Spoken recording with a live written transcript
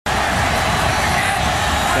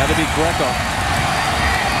That'll be Greco.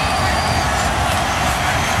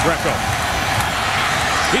 Greco.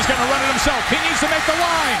 He's going to run it himself. He needs to make the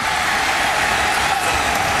line.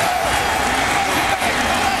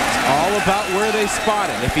 All about where they spot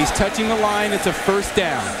it. If he's touching the line, it's a first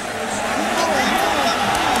down.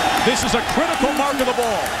 This is a critical mark of the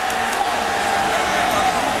ball.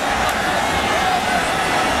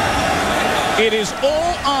 It is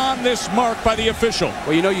all on this mark by the official.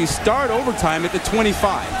 Well, you know, you start overtime at the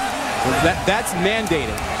 25. That's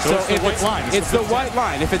mandated. So it's the white line. It's the white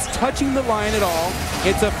line. If it's touching the line at all,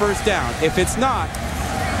 it's a first down. If it's not,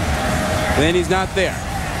 then he's not there.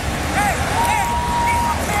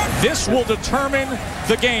 This will determine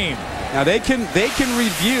the game. Now they can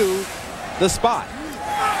review the spot.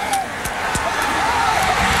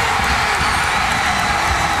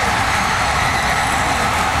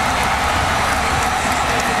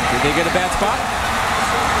 Did they get a bad spot?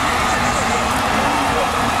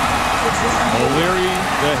 O'Leary,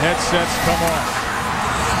 the headsets come off.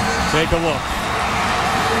 Take a look.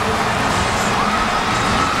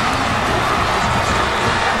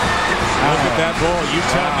 Look at that ball. You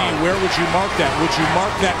tell me, where would you mark that? Would you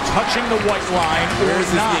mark that touching the white line or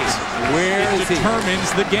not? It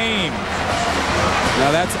determines the game.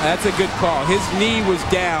 Now that's a good call. His knee was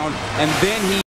down, and then he